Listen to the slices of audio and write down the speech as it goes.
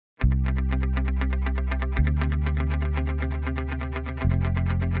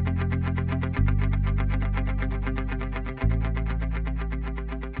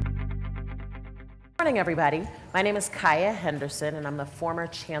morning, everybody. My name is Kaya Henderson, and I'm the former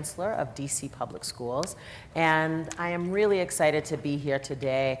Chancellor of DC Public Schools. And I am really excited to be here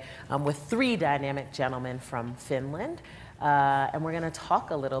today with three dynamic gentlemen from Finland. And we're going to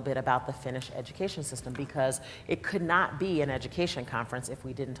talk a little bit about the Finnish education system, because it could not be an education conference if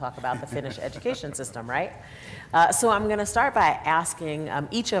we didn't talk about the Finnish education system, right? So I'm going to start by asking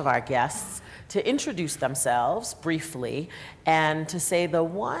each of our guests to introduce themselves briefly and to say the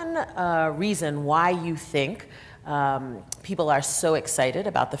one reason why you think people are so excited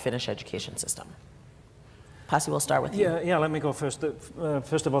about the Finnish education system. Pasi, we'll start with you. Yeah, let me go first.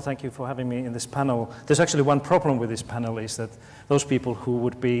 First of all, thank you for having me in this panel. There's actually one problem with this panel, is that those people who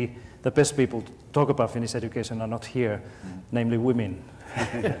would be the best people to talk about Finnish education are not here, namely women.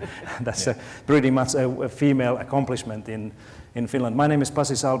 That's pretty much a female accomplishment in Finland. My name is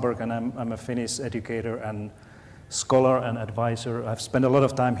Pasi Sahlberg, and I'm a Finnish educator and scholar and advisor. I've spent a lot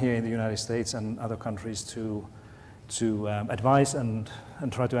of time here in the United States and other countries to advise and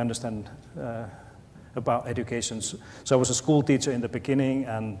try to understand about education. So I was a school teacher in the beginning,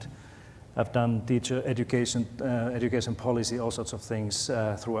 and I've done teacher education, education policy, all sorts of things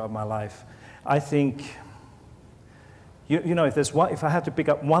throughout my life. I think, you know, if I had to pick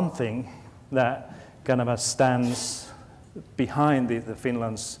up one thing that kind of stands behind the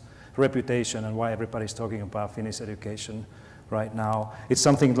Finland's reputation and why everybody's talking about Finnish education right now, it's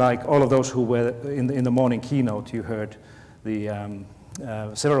something like all of those who were in the morning keynote. You heard the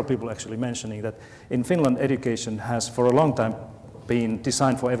several people actually mentioning that in Finland, education has for a long time been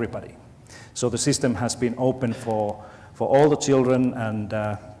designed for everybody. So the system has been open for all the children and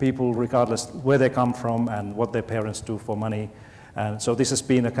people, regardless where they come from and what their parents do for money. And so this has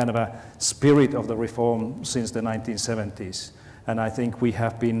been a kind of a spirit of the reform since the 1970s. And I think we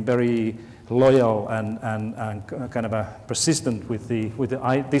have been very loyal and kind of persistent with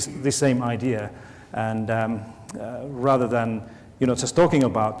this same idea. And rather than just talking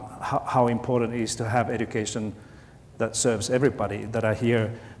about how important it is to have education that serves everybody, that I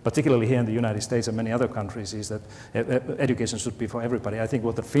hear, particularly here in the United States and many other countries, is that education should be for everybody. I think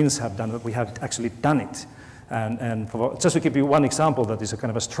what the Finns have done, we have actually done it. And just to give you one example that is a kind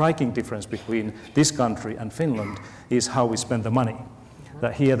of a striking difference between this country and Finland is how we spend the money.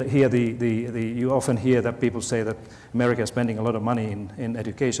 That you often hear that people say that America is spending a lot of money in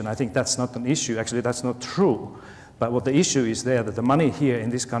education. I think that's not an issue. Actually, that's not true. But what the issue is there, that the money here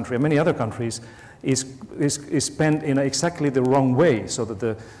in this country and many other countries is spent in exactly the wrong way, so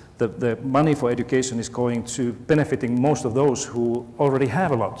that the money for education is going to benefiting most of those who already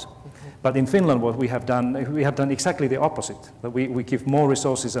have a lot. But in Finland, what we have done exactly the opposite. That we give more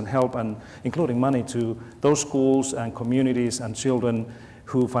resources and help, and including money, to those schools and communities and children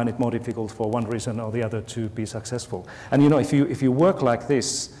who find it more difficult for one reason or the other to be successful. And if you work like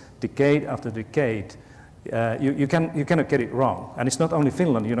this decade after decade, you cannot get it wrong. And it's not only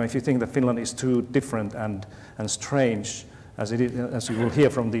Finland. If you think that Finland is too different and strange, as you will hear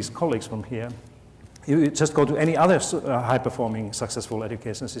from these colleagues from here, you just go to any other high-performing, successful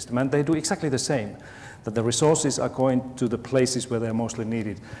education system, and they do exactly the same. That the resources are going to the places where they're mostly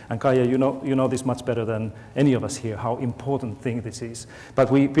needed. And Kaya, you know this much better than any of us here, how important thing this is.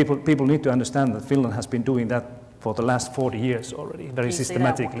 But people need to understand that Finland has been doing that for the last 40 years already, very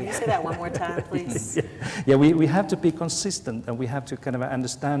systematically. Can you say that one more time, please? Yeah, we have to be consistent, and we have to kind of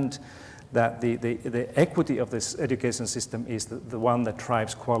understand that the equity of this education system is the one that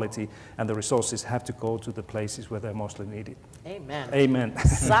drives quality, and the resources have to go to the places where they're mostly needed. Amen. Amen.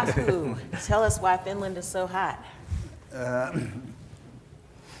 Saku, tell us why Finland is so hot.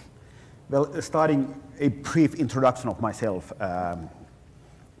 Well, starting a brief introduction of myself.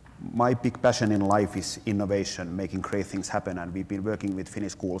 My big passion in life is innovation, making great things happen, and we've been working with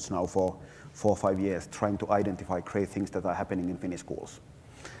Finnish schools now for 4 or 5 years, trying to identify great things that are happening in Finnish schools.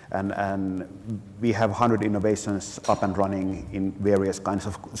 And we have 100 innovations up and running in various kinds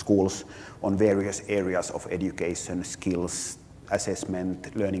of schools on various areas of education, skills,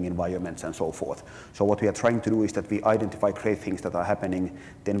 assessment, learning environments, and so forth. So what we are trying to do is that we identify great things that are happening,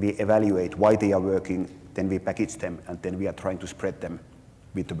 then we evaluate why they are working, then we package them, and then we are trying to spread them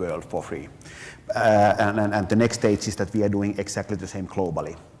with the world for free. And the next stage is that we are doing exactly the same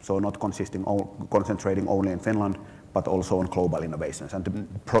globally. So not concentrating only in Finland, but also on global innovations. And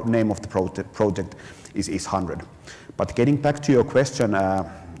the name of the project is 100. But getting back to your question,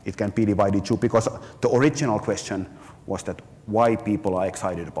 it can be divided too, because the original question was that why people are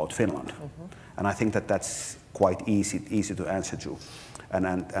excited about Finland. And I think that that's quite easy to answer to.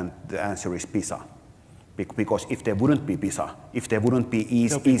 And the answer is PISA. Because if there wouldn't be PISA, if there wouldn't be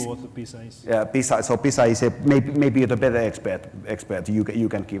easy, what the PISA is. PISA. So PISA is maybe the better expert. You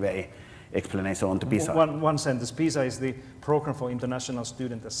can give explanation on the PISA. One sentence. PISA is the Program for International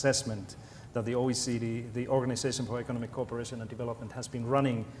Student Assessment that the OECD, the Organization for Economic Cooperation and Development, has been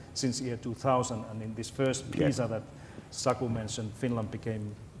running since year 2000. And in this first PISA that Saku mentioned, Finland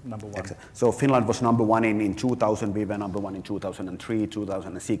became number one. Exactly. So Finland was number one in 2000, we were number one in 2003,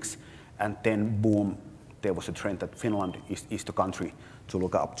 2006, and then boom, there was a trend that Finland is the country to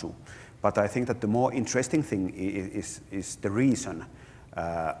look up to. But I think that the more interesting thing is the reason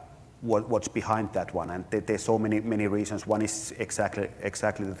what's behind that one, and there's so many reasons. One is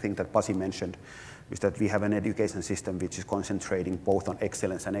exactly the thing that Pasi mentioned, is that we have an education system which is concentrating both on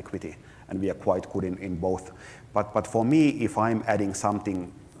excellence and equity, and we are quite good in both. But for me, if I'm adding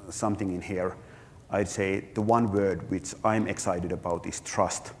something in here, I'd say the one word which I'm excited about is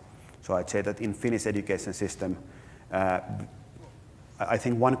trust. So I'd say that in Finnish education system, I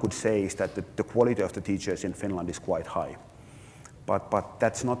think one could say is that the quality of the teachers in Finland is quite high. But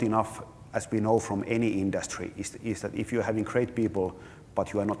that's not enough, as we know from any industry, is that if you're having great people,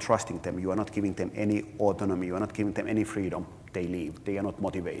 but you are not trusting them, you are not giving them any autonomy, you are not giving them any freedom, they leave, they are not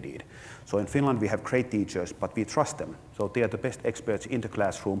motivated. So in Finland we have great teachers, but we trust them. So they are the best experts in the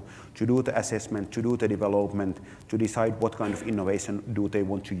classroom to do the assessment, to do the development, to decide what kind of innovation do they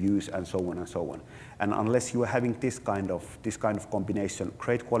want to use, and so on and so on. And unless you are having this kind of combination,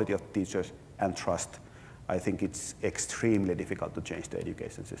 great quality of teachers and trust, I think it's extremely difficult to change the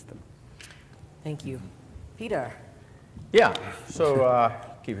education system. Thank you. Peter. Yeah, so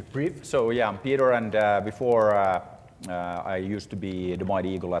keep it brief. So yeah, I'm Peter, and before I used to be the Mighty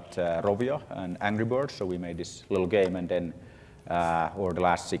Eagle at Rovio and AngryBirds, so we made this little game, and then over the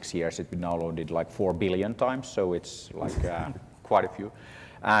last 6 years it's been downloaded like 4 billion times, so it's like quite a few.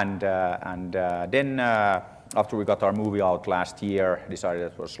 And then after we got our movie out last year, decided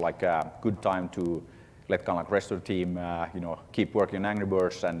it was like a good time to let kind of like rest of the team, keep working on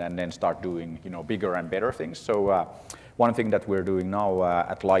AngryBirds and then start doing, bigger and better things. So one thing that we're doing now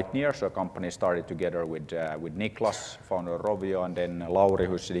at Lightneer, so a company started together with Niklas, founder of Rovio, and then Lauri,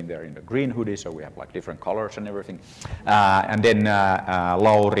 who's sitting there in the green hoodie, so we have like different colors and everything. And then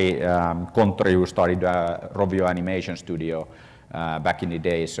Lauri Konttori, who started Rovio Animation Studio back in the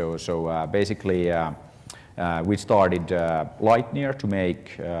day. So basically we started Lightneer to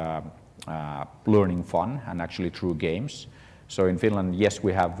make learning fun and actually through games. So in Finland, yes,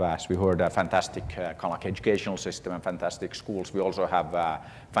 we have, as we heard, a fantastic kind of like educational system and fantastic schools. We also have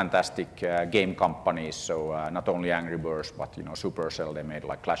fantastic game companies. So not only AngryBirds, but Supercell, they made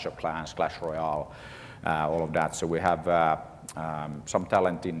like Clash of Clans, Clash Royale, all of that. So we have some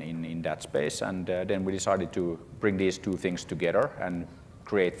talent in that space. And then we decided to bring these two things together and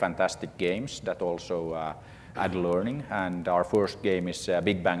create fantastic games that also add learning. And our first game is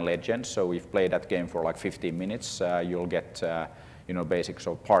Big Bang Legends. So if you play that game for like 15 minutes, you'll get basics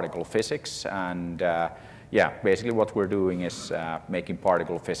of particle physics. And yeah, basically what we're doing is making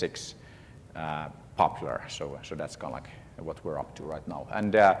particle physics popular. So that's kind of like what we're up to right now.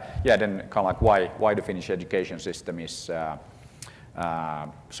 And yeah, then kind of like why the Finnish education system is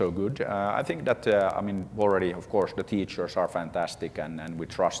so good. I think that, already, of course, the teachers are fantastic and we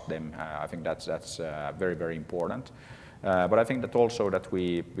trust them. I think that's very, very important. But I think that also that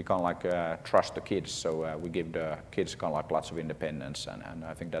we kind of like trust the kids, so we give the kids kind of like lots of independence, and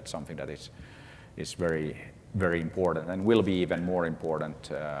I think that's something that is very, very important and will be even more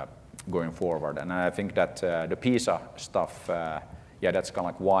important going forward. And I think that the PISA stuff, yeah, that's kind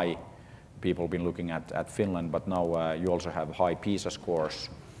of like why people have been looking at Finland, but now you also have high PISA scores,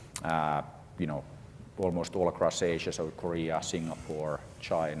 almost all across Asia, so Korea, Singapore,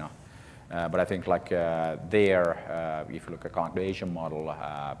 China. But I think like there, if you look at kind of the Asian model,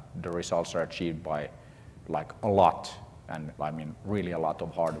 the results are achieved by like a lot, and really a lot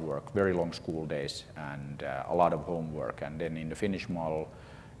of hard work, very long school days, and a lot of homework. And then in the Finnish model,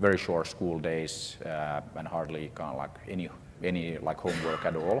 very short school days and hardly kind of like any like homework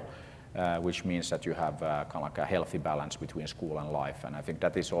at all. Which means that you have kind of like a healthy balance between school and life. And I think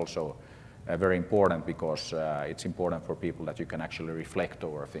that is also very important, because it's important for people that you can actually reflect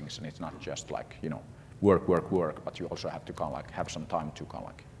over things, and it's not just like, work, but you also have to kind of like have some time to kind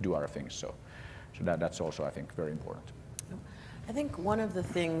of like do other things. So that's also, I think, very important. I think one of the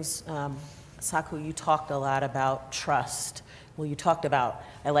things, Saku, you talked a lot about trust. Well, you talked about,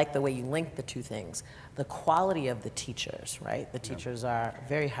 I like the way you linked the two things. The quality of the teachers, right? The teachers are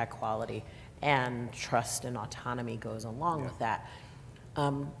very high quality, and trust and autonomy goes along with that.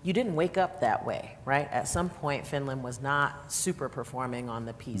 You didn't wake up that way, right? At some point, Finland was not super performing on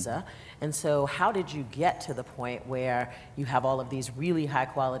the PISA. And so how did you get to the point where you have all of these really high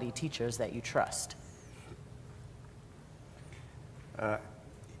quality teachers that you trust?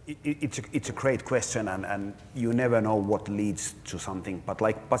 It's a great question, and you never know what leads to something. But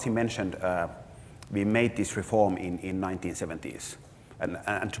like Pasi mentioned, we made this reform in 1970s.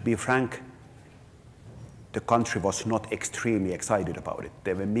 And to be frank, the country was not extremely excited about it.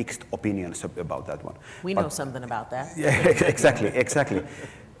 There were mixed opinions about that one. We know something about that. Yeah, exactly.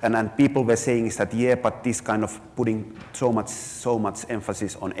 And people were saying is that, yeah, but this kind of putting so much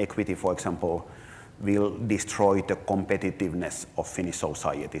emphasis on equity, for example, will destroy the competitiveness of Finnish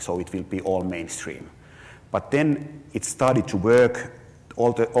society, so it will be all mainstream. But then it started to work,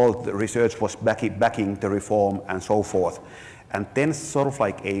 all the research was backing the reform and so forth, and then sort of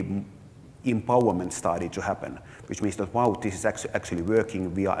like a empowerment started to happen, which means that, wow, this is actually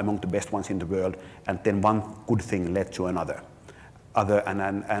working, we are among the best ones in the world, and then one good thing led to another.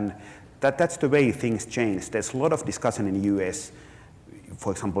 And that's the way things change. There's a lot of discussion in the US,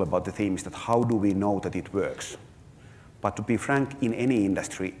 for example, about the theme is that how do we know that it works? But to be frank, in any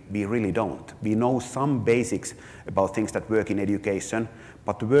industry, we really don't. We know some basics about things that work in education,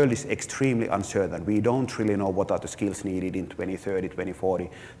 but the world is extremely uncertain. We don't really know what are the skills needed in 2030, 2040,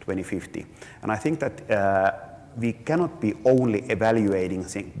 2050. And I think that we cannot be only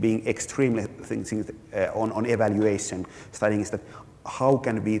evaluating, being extremely on evaluation, studying is that how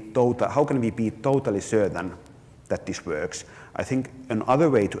can we be totally certain that this works? I think another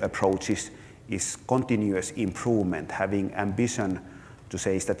way to approach this is continuous improvement, having ambition to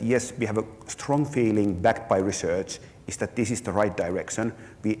say is that yes, we have a strong feeling backed by research is that this is the right direction.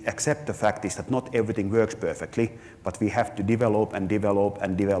 We accept the fact is that not everything works perfectly, but we have to develop and develop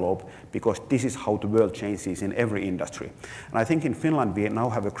and develop because this is how the world changes in every industry. And I think in Finland we now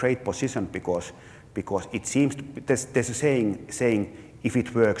have a great position because it seems there's a saying if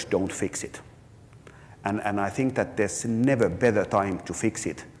it works, don't fix it. And I think that there's never better time to fix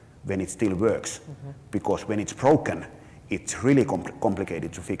it when it still works, because when it's broken, it's really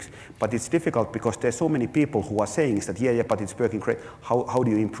complicated to fix. But it's difficult because there's so many people who are saying that, yeah, but it's working great. How do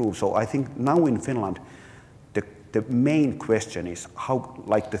you improve? So I think now in Finland, the main question is how,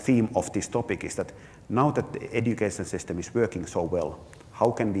 like the theme of this topic is that now that the education system is working so well, how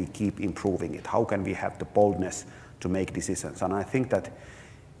can we keep improving it? How can we have the boldness to make decisions? And I think that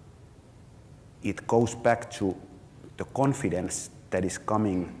it goes back to the confidence that is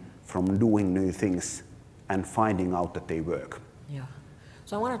coming from doing new things and finding out that they work. Yeah.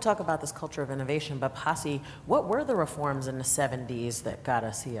 So I want to talk about this culture of innovation, but Pasi, what were the reforms in the 70s that got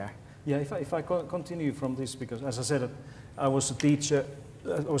us here? Yeah, if I continue from this, because as I said, I was a teacher,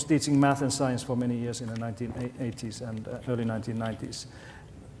 I was teaching math and science for many years in the 1980s and early 1990s.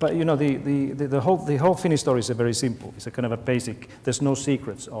 But you know, the whole Finnish story is very simple. It's a kind of a basic, there's no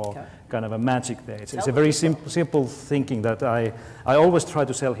secrets or kind of a magic there. It's a very simple thinking that I always try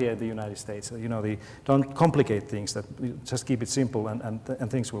to sell here in the United States. You know, don't complicate things, that just keep it simple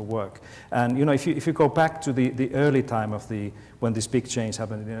and things will work. And you know, if you go back to the early time of when this big change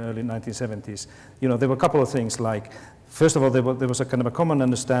happened in the early 1970s, you know, there were a couple of things like, first of all, there was a kind of a common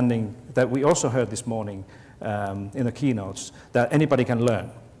understanding that we also heard this morning in the keynotes, that anybody can learn.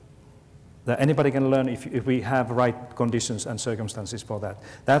 That anybody can learn if we have right conditions and circumstances for that.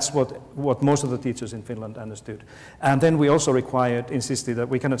 That's what most of the teachers in Finland understood. And then we also insisted that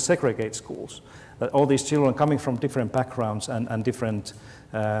we cannot segregate schools. That all these children coming from different backgrounds and different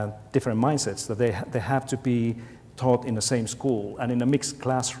mindsets, that they have to be taught in the same school and in a mixed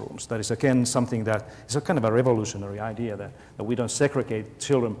classrooms. That is again something that is a kind of a revolutionary idea, that we don't segregate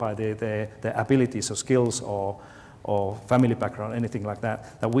children by their abilities or skills or family background, anything like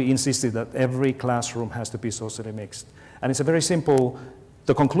that, that we insisted that every classroom has to be socially mixed. And it's a very simple,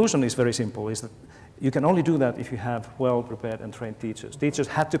 the conclusion is very simple, is that you can only do that if you have well-prepared and trained teachers. Teachers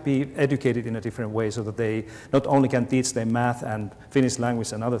had to be educated in a different way so that they not only can teach them math and Finnish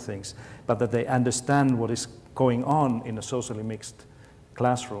language and other things, but that they understand what is going on in the socially mixed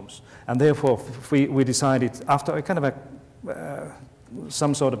classrooms. And therefore, we decided, after a kind of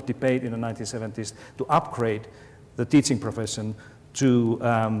some sort of debate in the 1970s, to upgrade the teaching profession to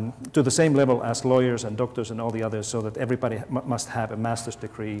the same level as lawyers and doctors and all the others, so that everybody must have a master's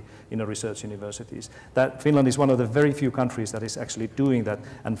degree in the research universities. That Finland is one of the very few countries that is actually doing that,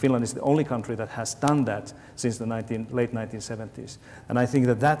 and Finland is the only country that has done that since the late 1970s. And I think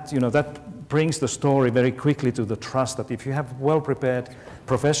that brings the story very quickly to the trust that if you have well-prepared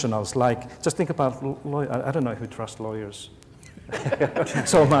professionals, like, just think about I don't know if you trust lawyers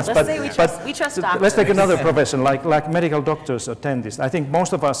so much. Let's say we trust doctors. Let's take another profession, like medical doctors or dentists. I think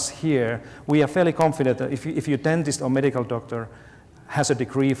most of us here, we are fairly confident that if your dentist or medical doctor has a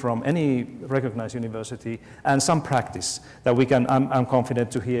degree from any recognized university and some practice, that I'm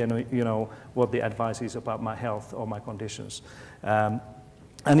confident to hear, you know, what the advice is about my health or my conditions.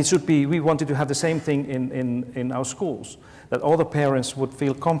 And it should be, we wanted to have the same thing in our schools, that all the parents would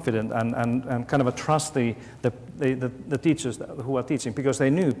feel confident and kind of trust the teachers who are teaching, because they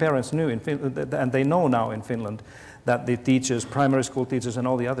knew, parents knew in Finland, and they know now in Finland, that the teachers, primary school teachers and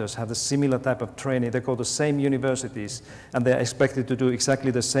all the others have the similar type of training. They go to the same universities, and they're expected to do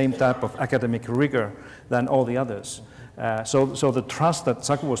exactly the same type of academic rigor than all the others. So the trust that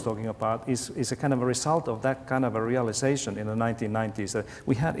Saku was talking about is a kind of a result of that kind of a realization in the 1990s, that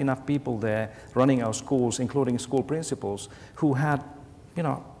we had enough people there running our schools, including school principals, who had, you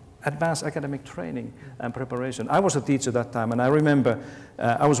know, advanced academic training and preparation. I was a teacher that time, and I remember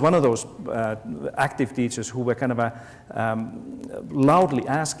I was one of those active teachers who were kind of loudly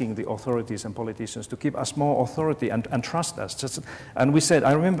asking the authorities and politicians to give us more authority and trust us. And we said,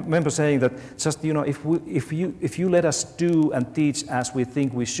 I remember saying that, just, you know, if you let us do and teach as we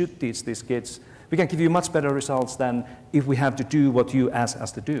think we should teach these kids, we can give you much better results than if we have to do what you ask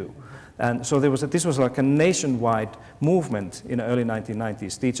us to do. And so this was like a nationwide movement in the early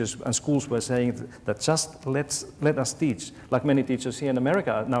 1990s. Teachers and schools were saying that just let us teach. Like many teachers here in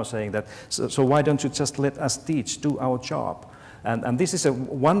America are now saying that, so why don't you just let us teach, do our job? And this is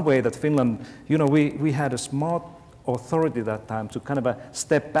one way that Finland, you know, we had a smart authority that time to kind of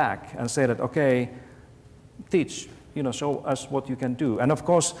step back and say that, okay, teach, you know, show us what you can do. And of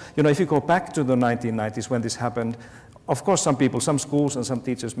course, you know, if you go back to the 1990s when this happened, of course, some people, some schools and some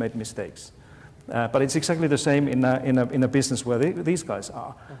teachers made mistakes. But it's exactly the same in a business where these guys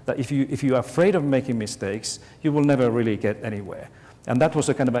are. That if you are afraid of making mistakes, you will never really get anywhere. And that was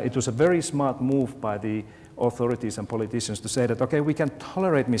it was a very smart move by the authorities and politicians to say that, okay, we can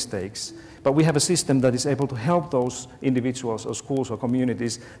tolerate mistakes, but we have a system that is able to help those individuals or schools or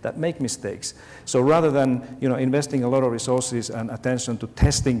communities that make mistakes. So rather than, you know, investing a lot of resources and attention to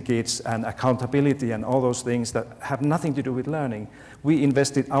testing kids and accountability and all those things that have nothing to do with learning, we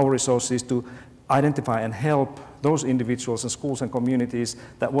invested our resources to identify and help those individuals and schools and communities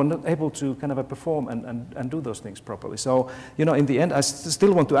that were not able to kind of perform and do those things properly. So, you know, in the end, I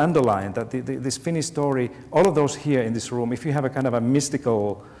still want to underline that this Finnish story, all of those here in this room, if you have a kind of a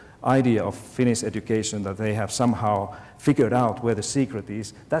mystical idea of Finnish education that they have somehow figured out where the secret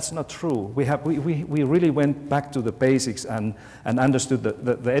is, that's not true. We really went back to the basics and understood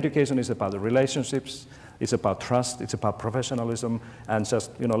that the education is about the relationships, it's about trust, it's about professionalism, and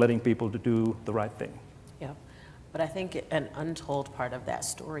just, you know, letting people to do the right thing. Yeah, but I think an untold part of that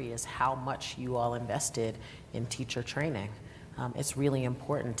story is how much you all invested in teacher training. It's really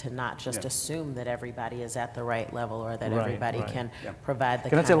important to not just assume that everybody is at the right level or that everybody can provide the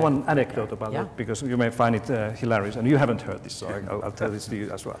Can I tell one anecdote about that? Because you may find it hilarious, and you haven't heard this, so I'll tell this to you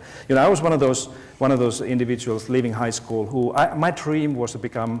as well. You know, I was one of those individuals leaving high school who, my dream was to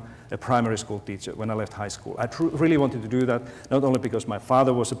become a primary school teacher when I left high school. I really wanted to do that, not only because my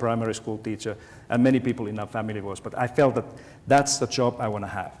father was a primary school teacher, and many people in our family was, but I felt that that's the job I want to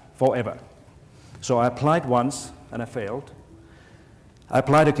have forever. So I applied once, and I failed. I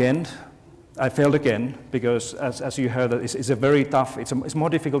applied again, I failed again, because as you heard, it's a very tough, it's more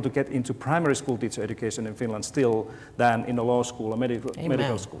difficult to get into primary school teacher education in Finland still than in a law school or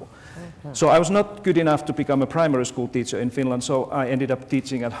medical school. So I was not good enough to become a primary school teacher in Finland, so I ended up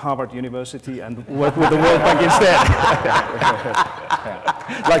teaching at Harvard University and worked with the World Bank instead.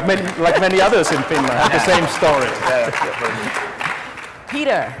 like many others in Finland have the same story.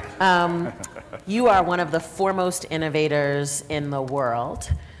 Peter, you are one of the foremost innovators in the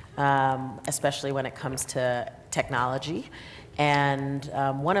world, especially when it comes to technology. And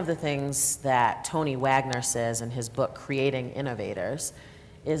one of the things that Tony Wagner says in his book, Creating Innovators,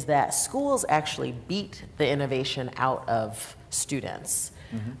 is that schools actually beat the innovation out of students.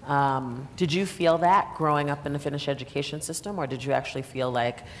 Did you feel that growing up in the Finnish education system, or did you actually feel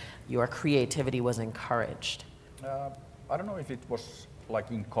like your creativity was encouraged? I don't know if it was like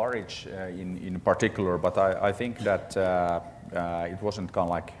encouraged in particular, but I think that it wasn't kind of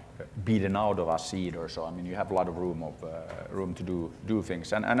like beaten out of us either. So I mean, you have a lot of room to do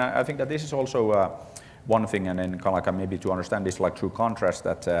things, and I think that this is also one thing, and then kind of like maybe to understand this like true contrast,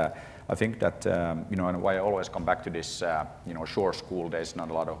 that I think that you know, and why I always come back to this you know, short school days, not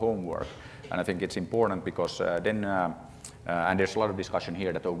a lot of homework, and I think it's important because then. And there's a lot of discussion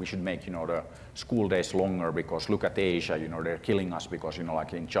here that, oh, we should make, you know, the school days longer because look at Asia, you know, they're killing us because, you know,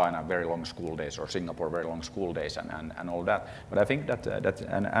 like in China, very long school days, or Singapore, very long school days, and all that. But I think that,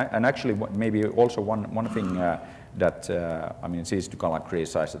 and actually maybe also one thing that, I mean, it's easy to kind of like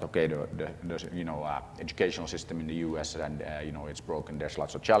criticize that, okay, the you know, educational system in the US and, you know, it's broken, there's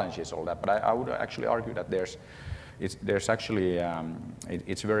lots of challenges, all that. But I would actually argue that there's actually,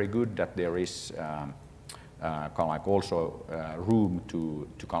 it's very good that there is kind of like also room to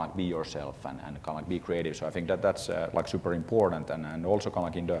kind of like be yourself and kind of like be creative. So I think that that's like super important, and also kind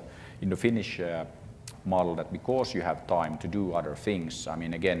of like in the Finnish model, that because you have time to do other things. I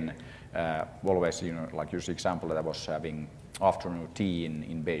mean, again, always, you know, like use the example that I was having afternoon tea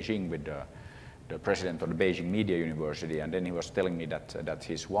in Beijing with the president of the Beijing Media University, and then he was telling me that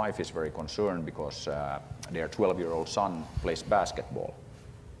his wife is very concerned because their 12-year-old son plays basketball,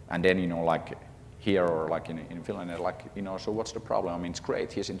 and then, you know, like here or like in Finland, they're like, you know, so what's the problem? I mean, it's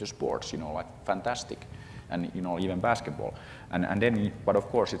great, he's into sports, you know, like fantastic, and, you know, even basketball, and then, but of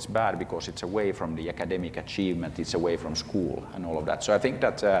course it's bad because it's away from the academic achievement, it's away from school and all of that. So I think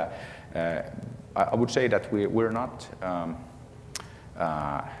that I would say that we're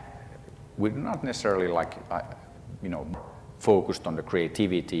not necessarily like, you know, focused on the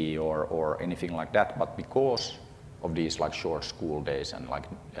creativity or anything like that, but because of these like short school days and like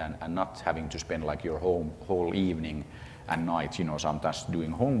and not having to spend like your whole evening and night, you know, sometimes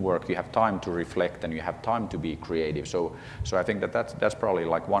doing homework, you have time to reflect and you have time to be creative. So I think that's probably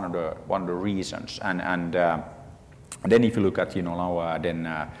like one of the reasons. And then if you look at, you know, now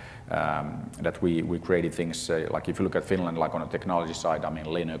that we created things like if you look at Finland, like on the technology side, I mean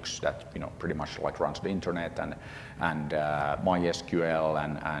Linux, that, you know, pretty much like runs the internet, and MySQL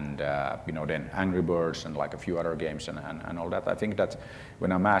and you know, then AngryBirds and like a few other games and all that. I think that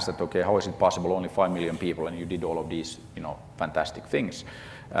when I'm asked that, okay, how is it possible only 5 million people and you did all of these, you know, fantastic things,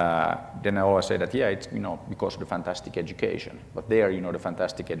 then I always say that, yeah, it's, you know, because of the fantastic education. But there, you know, the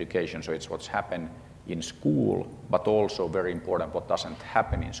fantastic education, so it's what's happened in school, but also very important what doesn't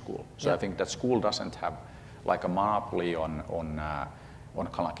happen in school. So yeah. I think that school doesn't have like a monopoly on kind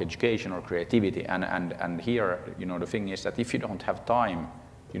of like education or creativity. And here, you know, the thing is that if you don't have time,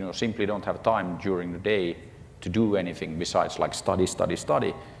 you know, simply don't have time during the day to do anything besides like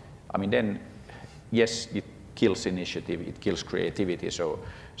study, I mean, then yes, it kills initiative, it kills creativity. So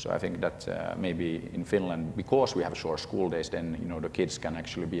I think that maybe in Finland, because we have short school days, then, you know, the kids can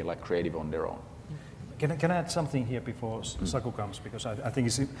actually be like creative on their own. Can I add something here before Saku comes, because I think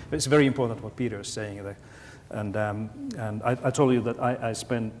it's very important what Peter is saying there. And I told you that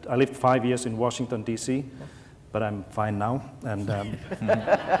I lived 5 years in Washington D.C., but I'm fine now. And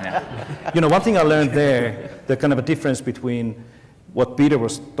you know, one thing I learned there, the kind of a difference between what Peter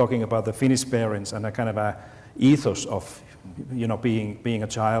was talking about, the Finnish parents, and a kind of a ethos of, you know, being a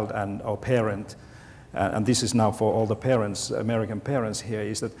child and or parent. And this is now for all the parents, American parents here,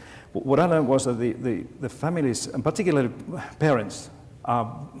 is that what I learned was that the families, and particularly parents,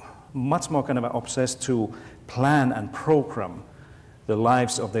 are much more kind of obsessed to plan and program the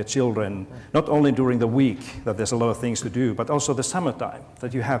lives of their children, not only during the week that there's a lot of things to do, but also the summertime,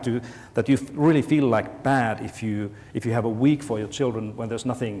 that you really feel like bad if you have a week for your children when there's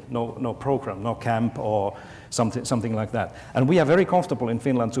nothing, no program, no camp or something like that. And we are very comfortable in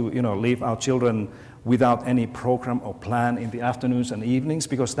Finland to, you know, leave our children without any program or plan in the afternoons and evenings,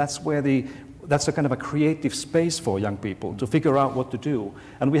 because that's a kind of a creative space for young people to figure out what to do.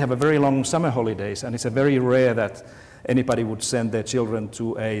 And we have a very long summer holidays, and it's a very rare that anybody would send their children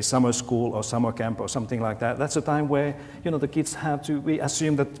to a summer school or summer camp or something like that. That's a time where, you know, the kids have to, we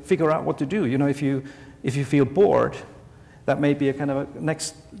assume, that figure out what to do. You know, if you feel bored, that may be a kind of a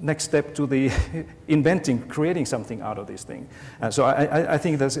next step to the creating something out of this thing. And so I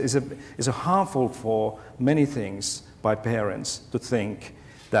think that is a harmful for many things by parents to think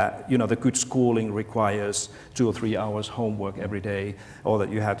that, you know, the good schooling requires 2 or 3 hours homework every day, or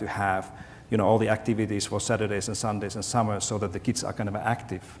that you have to have, you know, all the activities for Saturdays and Sundays and summers so that the kids are kind of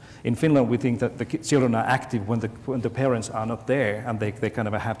active. In Finland, we think that the children are active when the parents are not there, and they kind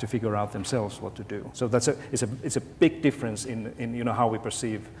of have to figure out themselves what to do. So it's a big difference in you know, how we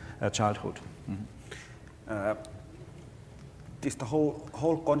perceive childhood. Mm-hmm. The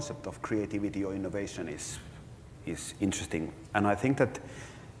whole concept of creativity or innovation is interesting, and I think that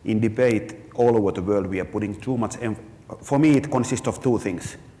in debate all over the world we are putting too much for me it consists of two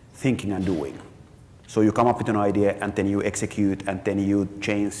things: thinking and doing. So you come up with an idea, and then you execute, and then you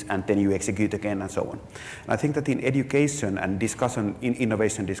change, and then you execute again, and so on. And I think that in education and discussion, in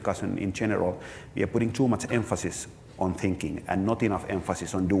innovation discussion in general, we are putting too much emphasis on thinking and not enough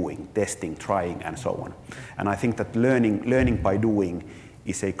emphasis on doing, testing, trying, and so on. And I think that learning by doing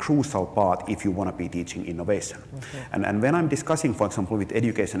is a crucial part if you want to be teaching innovation. Okay. And when I'm discussing, for example, with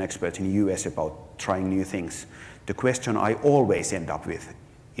education experts in the US about trying new things, the question I always end up with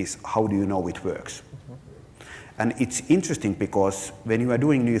is, how do you know it works? And it's interesting because when you are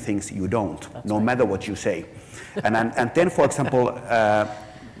doing new things, you don't, no matter what you say. And then, for example,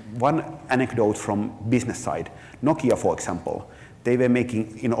 one anecdote from business side, Nokia, for example, they were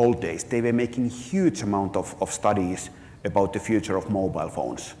making, in old days, they were making huge amount of studies about the future of mobile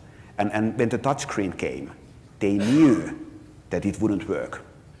phones. And when the touchscreen came, they knew that it wouldn't work.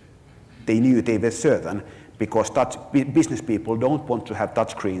 They knew, they were certain, because business people don't want to have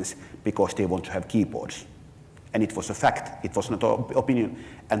touchscreens because they want to have keyboards. And it was a fact, it was not an opinion,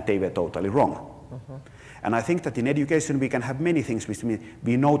 and they were totally wrong. And I think that in education we can have many things which mean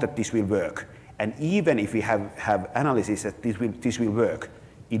we know that this will work. And even if we have analysis that this will work,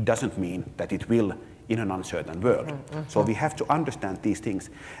 it doesn't mean that it will in an uncertain world. So we have to understand these things.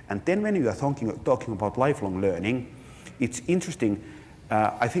 And then when you are talking about lifelong learning, it's interesting.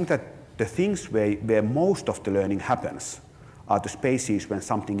 I think that the things where most of the learning happens are the spaces when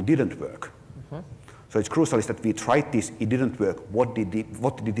something didn't work. So it's crucial is that we tried this, it didn't work. What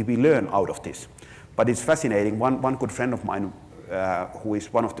did we learn out of this? But it's fascinating. One good friend of mine, who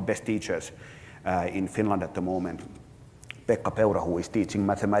is one of the best teachers in Finland at the moment, Pekka Peura, who is teaching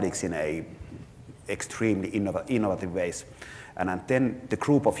mathematics in a extremely innovative ways. And then the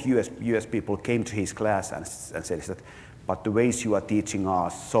group of US people came to his class and said that, but the ways you are teaching are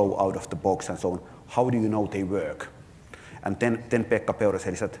so out of the box and so on. How do you know they work? And then Pekka Peura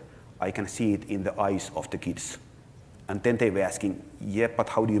said that, I can see it in the eyes of the kids. And then they were asking, yeah, but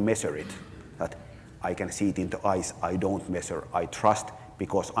how do you measure it? That I can see it in the eyes, I don't measure, I trust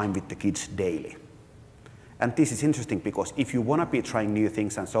because I'm with the kids daily. And this is interesting because if you want to be trying new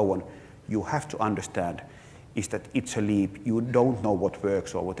things and so on, you have to understand is that it's a leap, you don't know what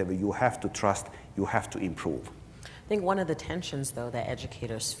works or whatever, you have to trust, you have to improve. I think one of the tensions, though, that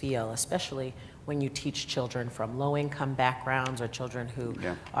educators feel, especially when you teach children from low-income backgrounds or children who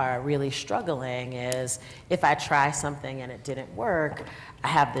are really struggling, is if I try something and it didn't work, I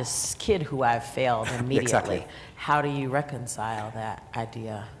have this kid who I've failed immediately. Exactly. How do you reconcile that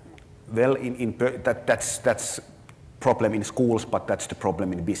idea? Well, that's problem in schools, but that's the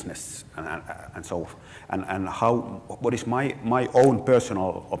problem in business and so. And what is my own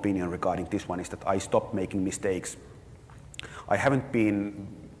personal opinion regarding this one is that I stopped making mistakes. I haven't been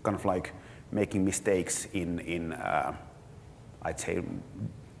kind of like making mistakes in I'd say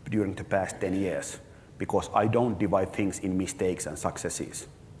during the past 10 years because I don't divide things in mistakes and successes.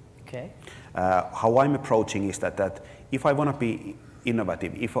 Okay. How I'm approaching is that if I want to be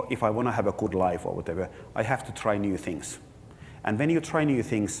innovative, if I want to have a good life or whatever, I have to try new things. And when you try new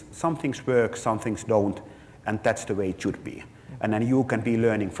things, some things work, some things don't, and that's the way it should be. And then you can be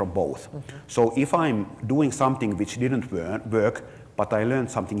learning from both. So if I'm doing something which didn't work, but I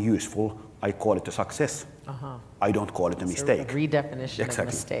learned something useful, I call it a success. I don't call it a mistake. A redefinition of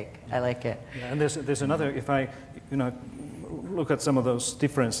mistake. I like it. Yeah, and there's another, if I look at some of those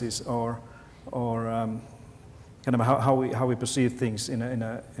differences or kind of how we perceive things in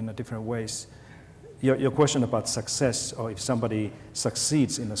a different ways. Your question about success, or if somebody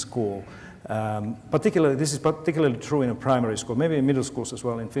succeeds in a school, this is particularly true in a primary school, maybe in middle schools as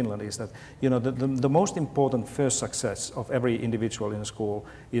well in Finland, is that the most important first success of every individual in a school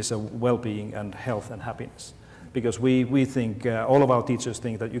is a well-being and health and happiness. Because we think, all of our teachers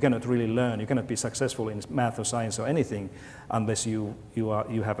think that you cannot really learn, you cannot be successful in math or science or anything unless you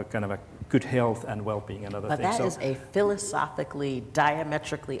have a kind of a good health and well-being and other things. But that is a philosophically,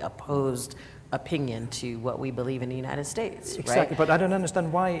 diametrically opposed opinion to what we believe in the United States, exactly, right? but I don't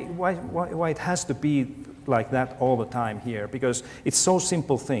understand why it has to be like that all the time here, because it's so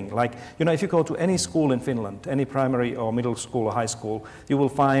simple thing. Like, if you go to any school in Finland, any primary or middle school or high school, you will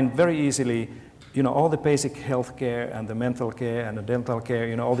find very easily all the basic health care and the mental care and the dental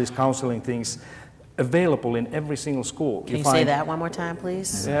care, all these counseling things available in every single school. Can you say that one more time,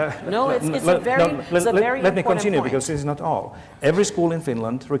 please? Yeah. No, it's a very let me continue point. because this is not all. Every school in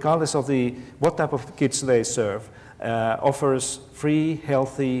Finland, regardless of what type of kids they serve, offers free,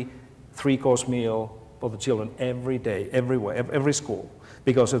 healthy, 3-course meal for the children every day, everywhere, every school,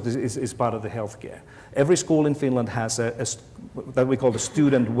 because of this is part of the healthcare. Every school in Finland has that we call the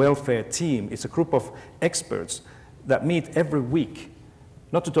student welfare team. It's a group of experts that meet every week,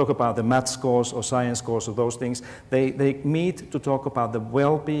 not to talk about the math scores or science scores or those things. They meet to talk about the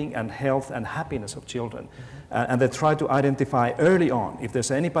well-being and health and happiness of children. And they try to identify early on if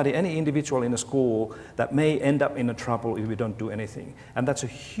there's any individual in a school that may end up in a trouble if we don't do anything. And that's a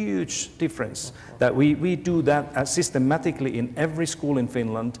huge difference, that we do that systematically in every school in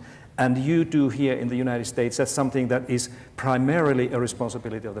Finland, and you do here in the United States. That's something that is primarily a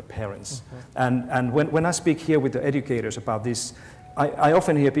responsibility of the parents. And when I speak here with the educators about this, I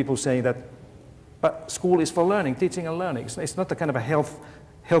often hear people saying that, but school is for learning, teaching and learning. It's not a kind of a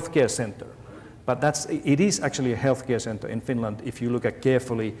healthcare center. But it is actually a healthcare center in Finland if you look at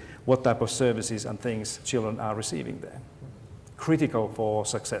carefully what type of services and things children are receiving there. critical for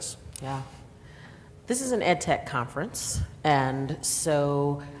success. Yeah. This is an EdTech conference, and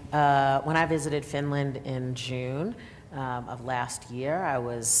so when I visited Finland in June of last year, I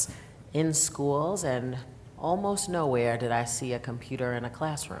was in schools, and almost nowhere did I see a computer in a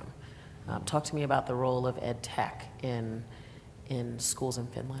classroom. Talk to me about the role of EdTech in schools in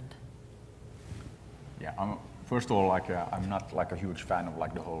Finland. Yeah, first of all, like I'm not like a huge fan of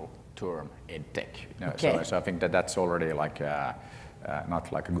like the whole term EdTech. You know, Okay. So I think that that's already like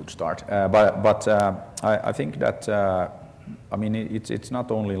not like a good start. But I think that I mean it's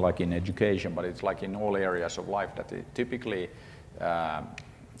not only like in education, but it's like in all areas of life that typically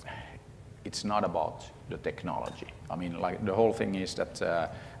it's not about the technology. I mean, like the whole thing is that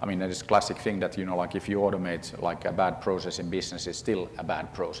I mean, this classic thing that, you know, like if you automate like a bad process in business, it's still a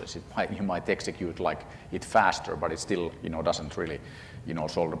bad process. You might execute like it faster, but it still, you know, doesn't really, you know,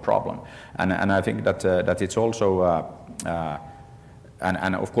 solve the problem. And I think that that it's also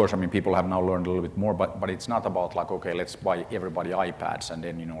and of course, I mean, people have now learned a little bit more, but it's not about like, okay, let's buy everybody iPads and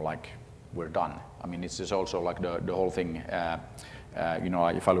then, you know, like we're done. I mean, it's just also like the whole thing. You know,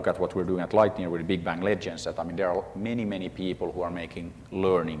 if I look at what we're doing at Lightneer with Big Bang Legends, that I mean, there are many people who are making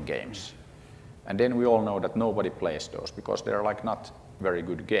learning games. And then we all know that nobody plays those because they're like not very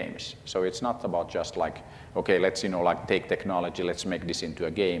good games. So it's not about just like, okay, let's, you know, like take technology, let's make this into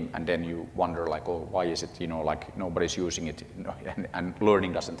a game, and then you wonder like, oh, why is it, you know, like nobody's using it, you know, and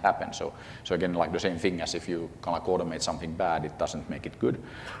learning doesn't happen. So again, like the same thing as if you kind of like automate something bad, it doesn't make it good.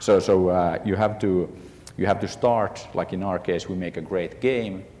 So you have to start, like in our case, we make a great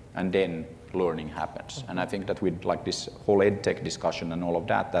game, and then learning happens. And I think that with like this whole EdTech discussion and all of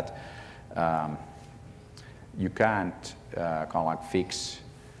that, that you can't kind of like fix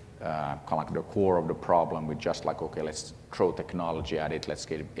kind of like the core of the problem with just like, okay, let's throw technology at it, let's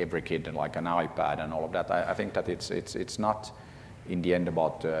get every kid like an iPad and all of that. I think that it's not in the end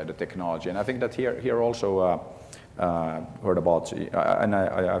about the technology. And I think that here also heard about, and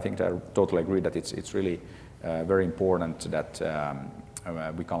I think that I totally agree that it's really very important that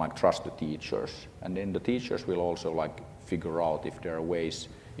we can like trust the teachers, and then the teachers will also like figure out if there are ways,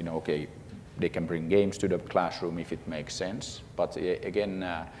 you know, okay, they can bring games to the classroom if it makes sense. But again,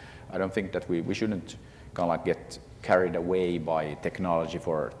 I don't think that we shouldn't kind of like get carried away by technology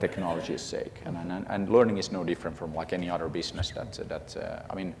for technology's sake. And learning is no different from like any other business that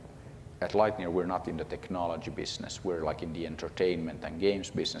I mean, at Lightneer, we're not in the technology business. We're like in the entertainment and games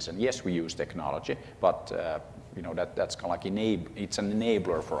business. And yes, we use technology, but you know, that's kind of like it's an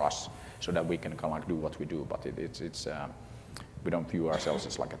enabler for us so that we can kind of like do what we do. But it's we don't view ourselves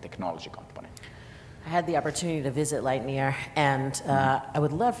as like a technology company. I had the opportunity to visit Lightneer, and I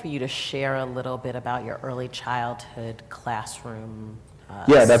would love for you to share a little bit about your early childhood classroom.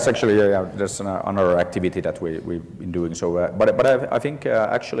 Yeah, that's actually that's another activity that we've been doing. So, but I think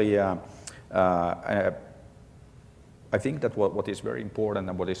actually I think that what is very important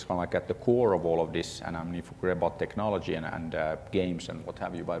and what is kind of like at the core of all of this, and I mean, if we're about technology and games and what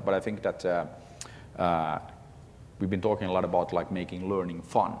have you, but I think that we've been talking a lot about like making learning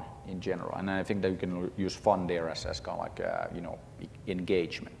fun in general, and I think that you can use fun there as kind of like you know,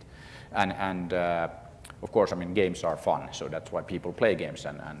 engagement, and of course, I mean, games are fun, so that's why people play games,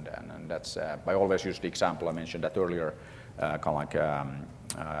 and that's I always use the example I mentioned that earlier, kind of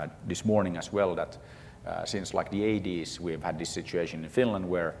like this morning as well, that since like the 80s we've had this situation in Finland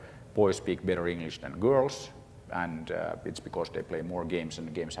where boys speak better English than girls, and it's because they play more games and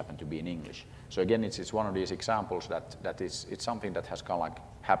the games happen to be in English. So again, it's one of these examples that it's something that has kind of like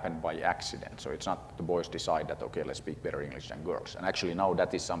happened by accident. So it's not the boys decide that, okay, let's speak better English than girls. And actually now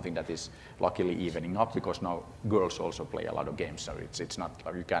that is something that is luckily evening up, because now girls also play a lot of games. So it's not,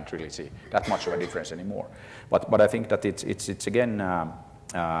 you can't really see that much of a difference anymore. But I think that it's again,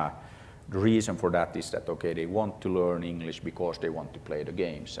 the reason for that is that, okay, they want to learn English because they want to play the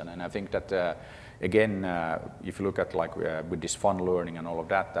games. And I think that, again, if you look at like with this fun learning and all of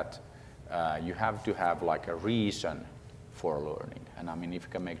that, that you have to have like a reason for learning. And I mean, if you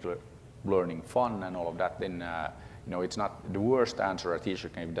can make the learning fun and all of that, then you know, it's not the worst answer a teacher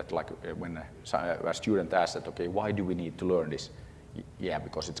can give that, like when a student asks that, okay, why do we need to learn this? Yeah,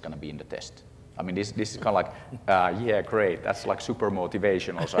 because it's going to be in the test. I mean, this is kind of like, yeah, great, that's like super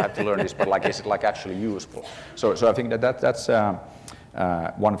motivational, so I have to learn this, but like, is it like actually useful? So I think that's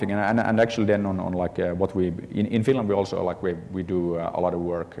one thing, and actually then on like what we, in Finland we also like, we do a lot of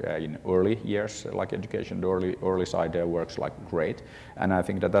work in early years, like education, the early side works like great, and I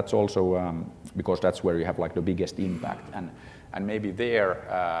think that that's also, because that's where you have like the biggest impact, and maybe there,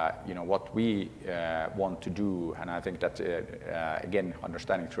 you know, what we want to do, and I think that, again,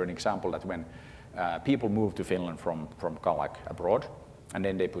 understanding through an example that when people move to Finland from kind of like abroad, and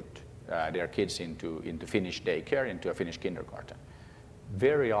then they put their kids into Finnish daycare, into a Finnish kindergarten.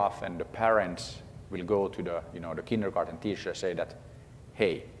 Very often the parents will go to the kindergarten teacher and say that,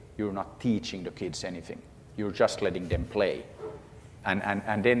 hey, you're not teaching the kids anything. You're just letting them play.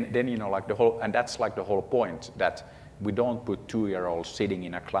 And then you know, like the whole, and that's like the whole point, that we don't put 2-year-olds sitting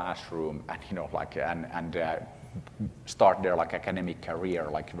in a classroom and, you know, like, and start their like academic career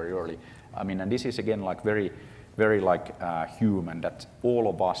like very early. I mean, and this is again like very, very like human, that all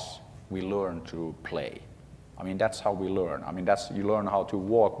of us, we learn to play. I mean, that's how we learn. I mean, you learn how to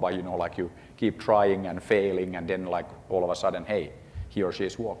walk by, you know, like you keep trying and failing, and then like all of a sudden, hey, he or she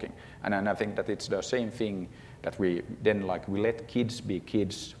is walking. And I think that it's the same thing, that we then like we let kids be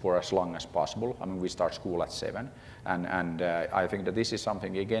kids for as long as possible. I mean, we start school at 7, and I think that this is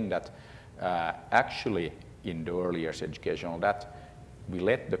something again that actually in the early years educational, that we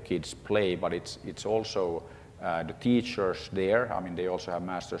let the kids play, but it's also the teachers there. I mean, they also have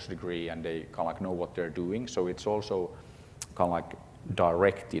master's degree and they kind of like know what they're doing. So it's also kind of like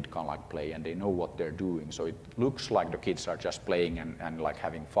directed kind of like play, and they know what they're doing. So it looks like the kids are just playing and like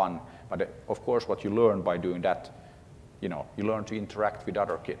having fun. But of course, what you learn by doing that, you know, you learn to interact with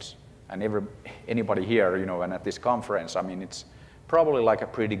other kids. And anybody here, you know, and at this conference, I mean, it's probably like a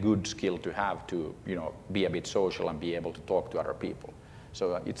pretty good skill to have to, you know, be a bit social and be able to talk to other people.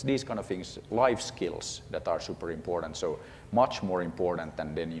 So it's these kind of things, life skills, that are super important. So much more important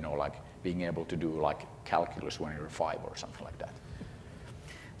than then, you know, like being able to do like calculus when you're 5 or something like that.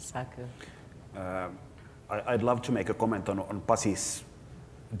 Saku. I'd love to make a comment on Pasi's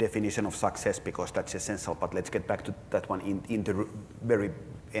definition of success, because that's essential, but let's get back to that one in the very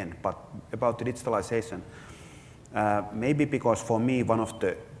end. But about the digitalization, maybe because for me one of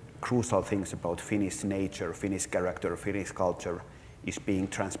the crucial things about Finnish nature, Finnish character, Finnish culture is being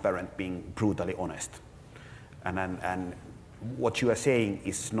transparent, being brutally honest. And what you are saying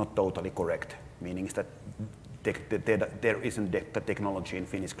is not totally correct, meaning that there isn't the technology in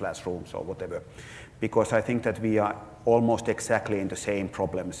Finnish classrooms or whatever, because I think that we are almost exactly in the same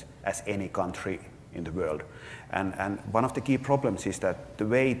problems as any country in the world. And one of the key problems is that the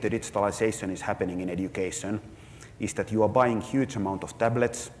way the digitalization is happening in education is that you are buying huge amount of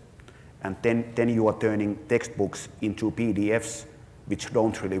tablets, and then you are turning textbooks into PDFs which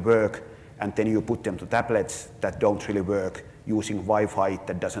don't really work, and then you put them to tablets that don't really work using Wi-Fi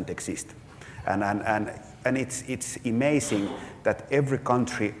that doesn't exist. And it's amazing that every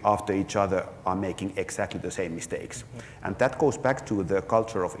country after each other are making exactly the same mistakes. And that goes back to the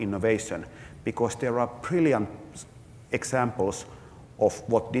culture of innovation, because there are brilliant examples of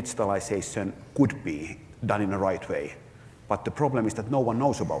what digitalization could be done in the right way. But the problem is that no one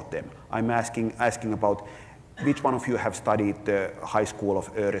knows about them. I'm asking about which one of you have studied the high school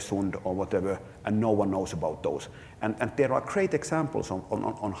of Öresund or whatever, and no one knows about those. And there are great examples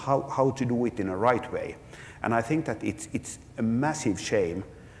on how to do it in a right way. And I think that it's a massive shame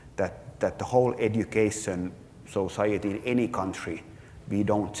that the whole education society in any country, we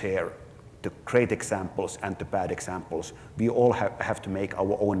don't share the great examples and the bad examples. We all have to make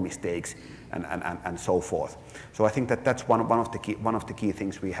our own mistakes and so forth. So I think that that's one of the key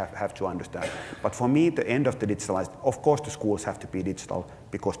things we have to understand. But for me, the end of the digitalized, of course the schools have to be digital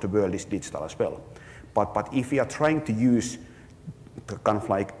because the world is digital as well. But if we are trying to use the kind of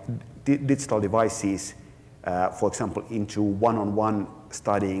like digital devices, for example, into one-on-one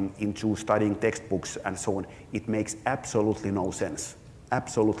studying, into studying textbooks and so on, it makes absolutely no sense.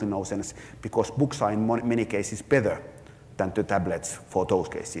 Absolutely no sense, because books are in many cases better than the tablets for those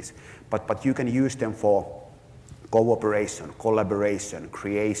cases. But you can use them for cooperation, collaboration,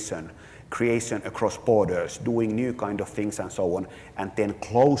 creation across borders, doing new kind of things and so on, and then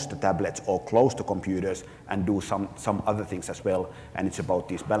close the tablets or close the computers and do some other things as well, and it's about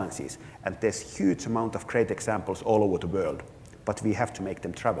these balances. And there's huge amount of great examples all over the world, but we have to make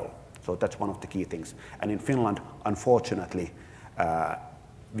them travel. So that's one of the key things. And in Finland, unfortunately,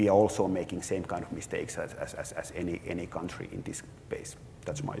 we are also making same kind of mistakes as any country in this space.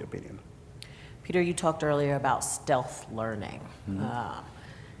 That's my opinion. Peter, you talked earlier about stealth learning,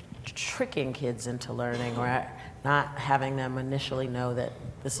 tricking kids into learning, or not having them initially know that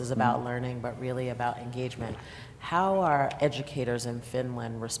this is about learning, but really about engagement. How are educators in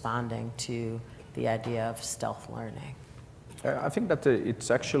Finland responding to the idea of stealth learning? I think that it's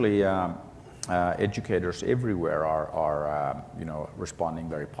actually educators everywhere are you know, responding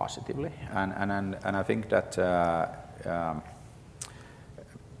very positively, and I think that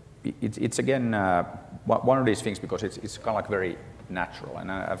it's again one of these things, because it's kind of like very natural.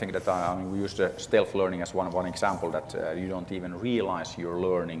 And I think that I mean, we use the stealth learning as one example, that you don't even realize you're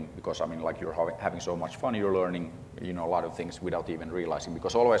learning, because I mean, like, you're having so much fun, you're learning, you know, a lot of things without even realizing.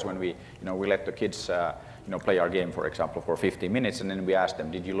 Because always when we, you know, we let the kids, you know, play our game, for example, for 15 minutes, and then we ask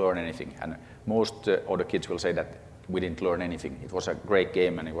them, did you learn anything? And most of the kids will say that we didn't learn anything. It was a great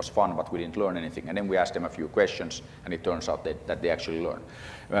game and it was fun, but we didn't learn anything. And then we asked them a few questions, and it turns out that they actually learned.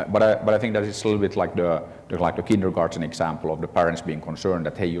 But I think that it's a little bit like the kindergarten example of the parents being concerned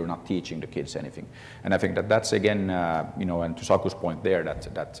that, hey, you're not teaching the kids anything. And I think that that's again, you know, and to Saku's point there,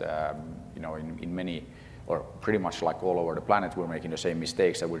 that you know, in many, or pretty much like all over the planet, we're making the same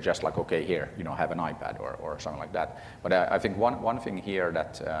mistakes, that we're just like, okay, here, you know, have an iPad or something like that. But I think one thing here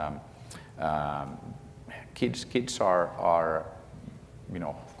that kids are, you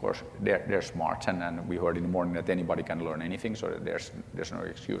know, of course, they're smart, and we heard in the morning that anybody can learn anything, so there's no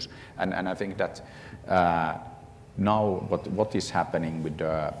excuse. And I think that now what is happening with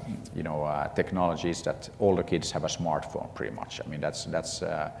the, you know, technology is that all the kids have a smartphone pretty much. I mean, that's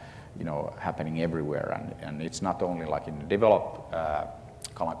you know, happening everywhere, and it's not only like in the developed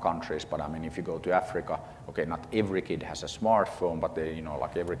countries, but I mean, if you go to Africa, okay, not every kid has a smartphone, but they, you know,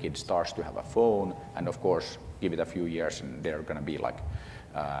 like every kid starts to have a phone, and of course, give it a few years and they're going to be like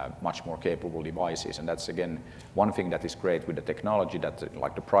much more capable devices. And that's again one thing that is great with the technology, that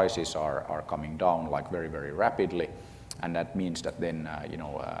like the prices are coming down like very, very rapidly, and that means that then you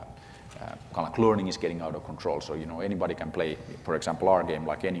know, kind of learning is getting out of control. So, you know, anybody can play, for example, our game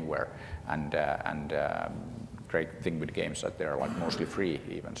like anywhere, and great thing with games that they're like mostly free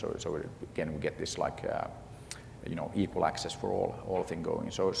even. So again, we get this like you know, equal access for all thing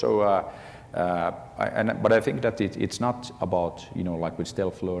going. But I think that it's not about, you know, like with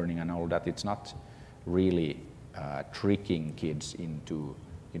stealth learning and all that, it's not really tricking kids into,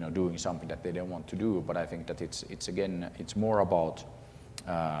 you know, doing something that they don't want to do. But I think that it's again, it's more about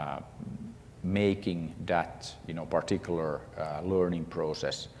making that, you know, particular learning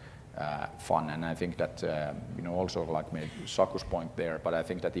process fun. And I think that, you know, also like maybe Saku's point there, but I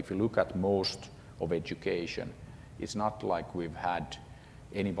think that if you look at most of education, it's not like we've had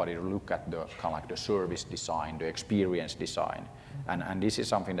anybody look at the kind of like the service design, the experience design. And this is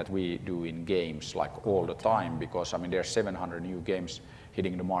something that we do in games like all the time, because I mean, there's 700 new games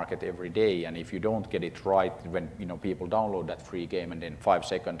hitting the market every day, and if you don't get it right when, you know, people download that free game and in 5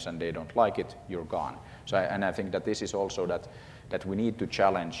 seconds and they don't like it, you're gone. So and I think that this is also that we need to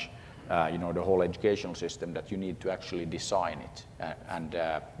challenge you know, the whole educational system, that you need to actually design it, and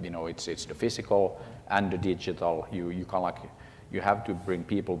you know, it's the physical and the digital. You kind of like, you have to bring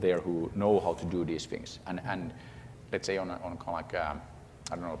people there who know how to do these things, and let's say on kind of like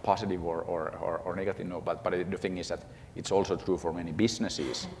I don't know, positive or negative note, but the thing is that it's also true for many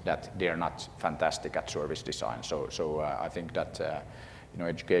businesses that they're not fantastic at service design. So I think that you know,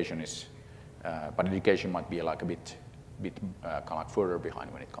 education is, but education might be like a bit kind of like further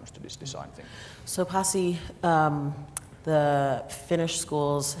behind when it comes to this design thing. So Pasi, the Finnish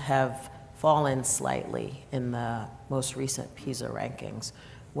schools have fallen slightly in the most recent PISA rankings.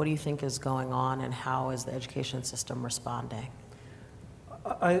 What do you think is going on, and how is the education system responding?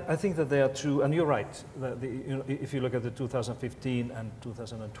 I think that there are two, and you're right, that you know, if you look at the 2015 and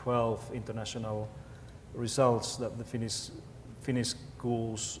 2012 international results, that the Finnish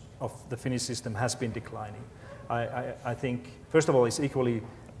schools of the Finnish system has been declining. I think, first of all, it's equally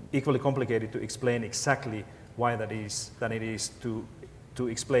complicated to explain exactly why that is than it is to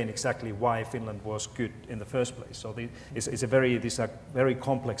explain exactly why Finland was good in the first place. So these are very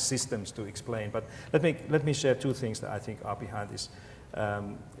complex systems to explain. But let me share two things that I think are behind this.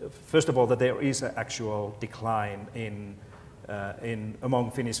 First of all, that there is an actual decline in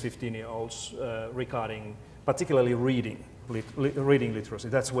among Finnish 15-year-olds regarding particularly reading literacy.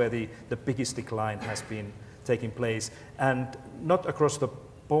 That's where the biggest decline has been taking place, and not across the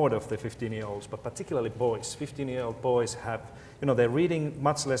board of the 15-year-olds, but particularly boys. 15-year-old boys have, you know, they're reading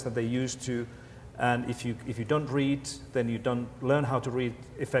much less than they used to, and if you don't read, then you don't learn how to read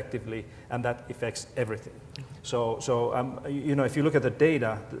effectively, and that affects everything. So you know, if you look at the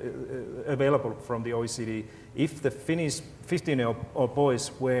data available from the OECD, if the Finnish 15-year-old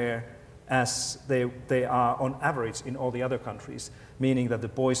boys were as they are on average in all the other countries, meaning that the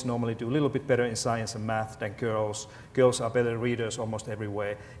boys normally do a little bit better in science and math than girls. Girls are better readers almost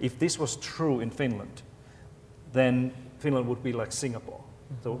everywhere. If this was true in Finland, then Finland would be like Singapore.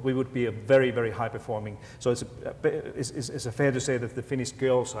 So we would be a very, very high performing. So it's fair to say that the Finnish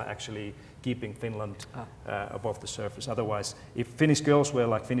girls are actually keeping Finland above the surface. Otherwise, if Finnish girls were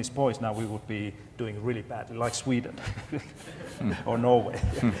like Finnish boys, now we would be doing really badly, like Sweden or Norway.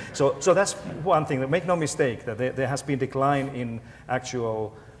 So that's one thing. Make no mistake that there has been decline in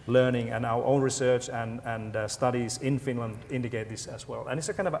actual learning, and our own research and studies in Finland indicate this as well. And it's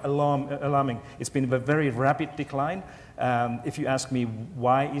a kind of alarming. It's been a very rapid decline. If you ask me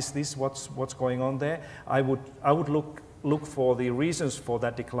why is this, what's going on there, I would look for the reasons for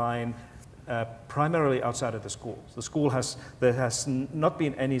that decline primarily outside of the schools. There has not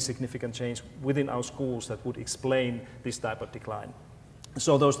been any significant change within our schools that would explain this type of decline.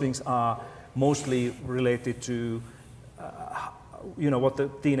 So those things are mostly related to what the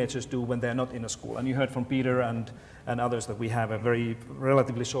teenagers do when they're not in a school. And you heard from Peter and others that we have a very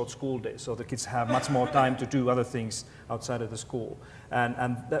relatively short school day, so the kids have much more time to do other things outside of the school.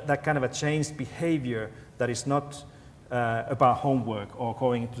 And that kind of a changed behavior that is not about homework or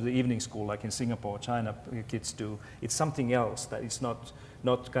going to the evening school like in Singapore or China kids do, it's something else that is not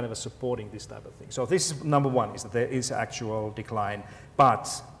kind of supporting this type of thing. So this is number one, is that there is actual decline, but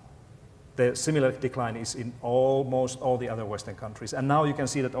the similar decline is in almost all the other Western countries. And now you can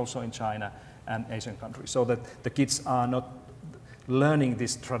see that also in China and Asian countries, so that the kids are not learning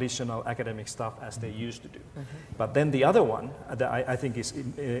this traditional academic stuff as they used to do. But then the other one that I think is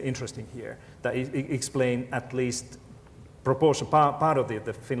interesting here, that explain at least proportion, part of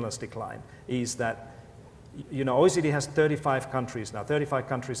the Finland's decline, is that OECD has 35 countries now. 35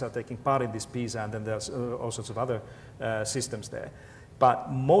 countries are taking part in this PISA, and then there's all sorts of other systems there.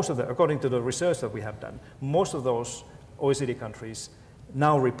 But most of according to the research that we have done, most of those OECD countries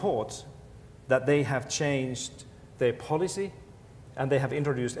now report that they have changed their policy, and they have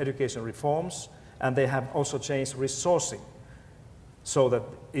introduced education reforms, and they have also changed resourcing, so that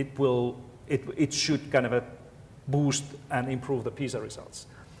it should kind of boost and improve the PISA results.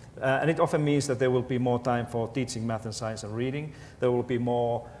 And it often means that there will be more time for teaching math and science and reading. There will be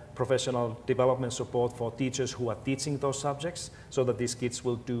more professional development support for teachers who are teaching those subjects, so that these kids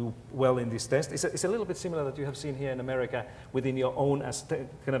will do well in this test. It's a little bit similar that you have seen here in America within your own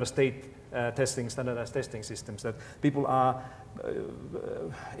kind of a state standardized testing systems, that people are,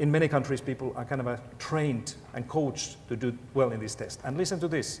 in many countries, people are kind of trained and coached to do well in this test. And listen to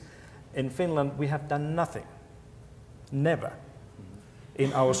this, in Finland we have done nothing, never,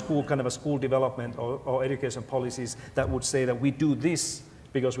 in our school, kind of a school development or education policies that would say that we do this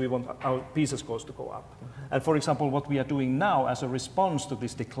because we want our PISA scores to go up. And for example, what we are doing now as a response to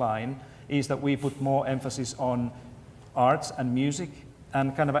this decline is that we put more emphasis on arts and music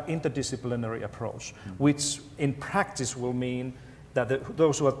and kind of an interdisciplinary approach, which in practice will mean that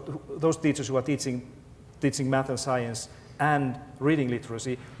those teachers who are teaching math and science and reading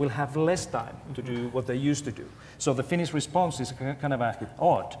literacy will have less time to do what they used to do. So the Finnish response is kind of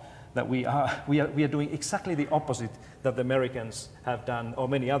odd, that we are doing exactly the opposite that the Americans have done, or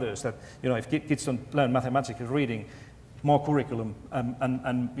many others, that if kids don't learn mathematics and reading, more curriculum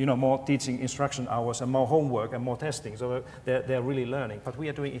and more teaching instruction hours and more homework and more testing, so they're really learning. But we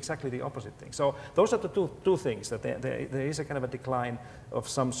are doing exactly the opposite thing. So those are the two things, that there is a kind of a decline of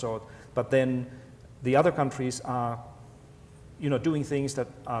some sort, but then the other countries are doing things that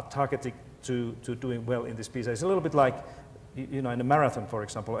are targeted to doing well in this PISA. It's a little bit like in a marathon, for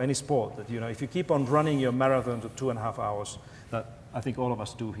example, or any sport, that if you keep on running your marathon to 2.5 hours, that I think all of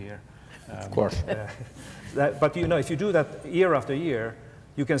us do here. Of course. But if you do that year after year,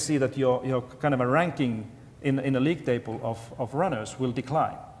 you can see that your kind of a ranking in a league table of runners will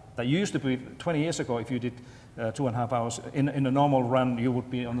decline. That used to be 20 years ago, if you did 2.5 hours in a normal run, you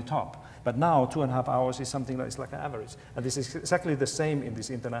would be on the top. But now 2.5 hours is something that is like an average. And this is exactly the same in these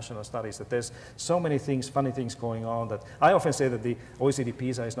international studies, that there's so many things, funny things going on, that I often say that the OECD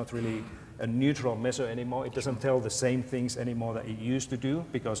PISA is not really a neutral measure anymore. It doesn't tell the same things anymore that it used to do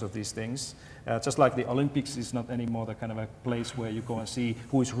because of these things. Just like the Olympics is not anymore the kind of a place where you go and see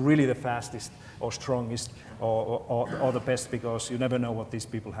who is really the fastest or strongest or the best, because you never know what these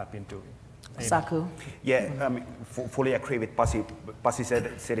people have been doing. Saku? Yeah, fully agree with Pasi. Pasi said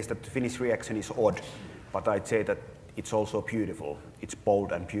that the Finnish reaction is odd, but I'd say that it's also beautiful. It's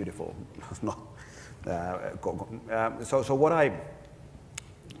bold and beautiful. So what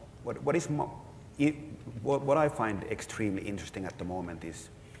I find extremely interesting at the moment is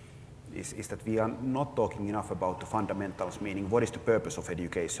that we are not talking enough about the fundamentals, meaning what is the purpose of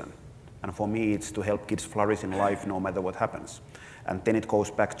education. And for me, it's to help kids flourish in life no matter what happens. And then it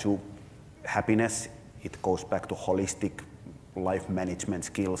goes back to happiness, it goes back to holistic life management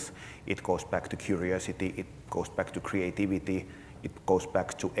skills, it goes back to curiosity, it goes back to creativity, It goes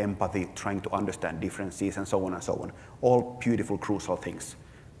back to empathy, trying to understand differences, and so on and so on. All beautiful, crucial things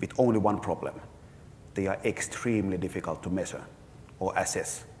with only one problem. They are extremely difficult to measure or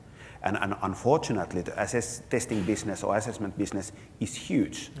assess. And unfortunately, the testing business or assessment business is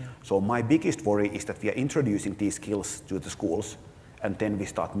huge. Yeah. So my biggest worry is that we are introducing these skills to the schools, and then we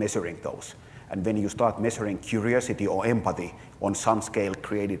start measuring those. And when you start measuring curiosity or empathy on some scale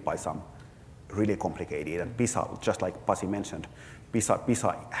created by some really complicated, and PISA, just like Pasi mentioned,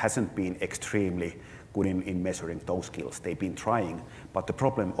 PISA hasn't been extremely good in measuring those skills. They've been trying, but the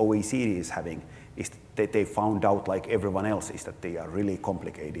problem OECD is having is that they found out, like everyone else, is that they are really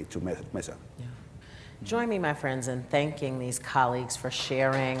complicated to measure. Yeah. Join me, my friends, in thanking these colleagues for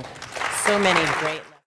sharing so many great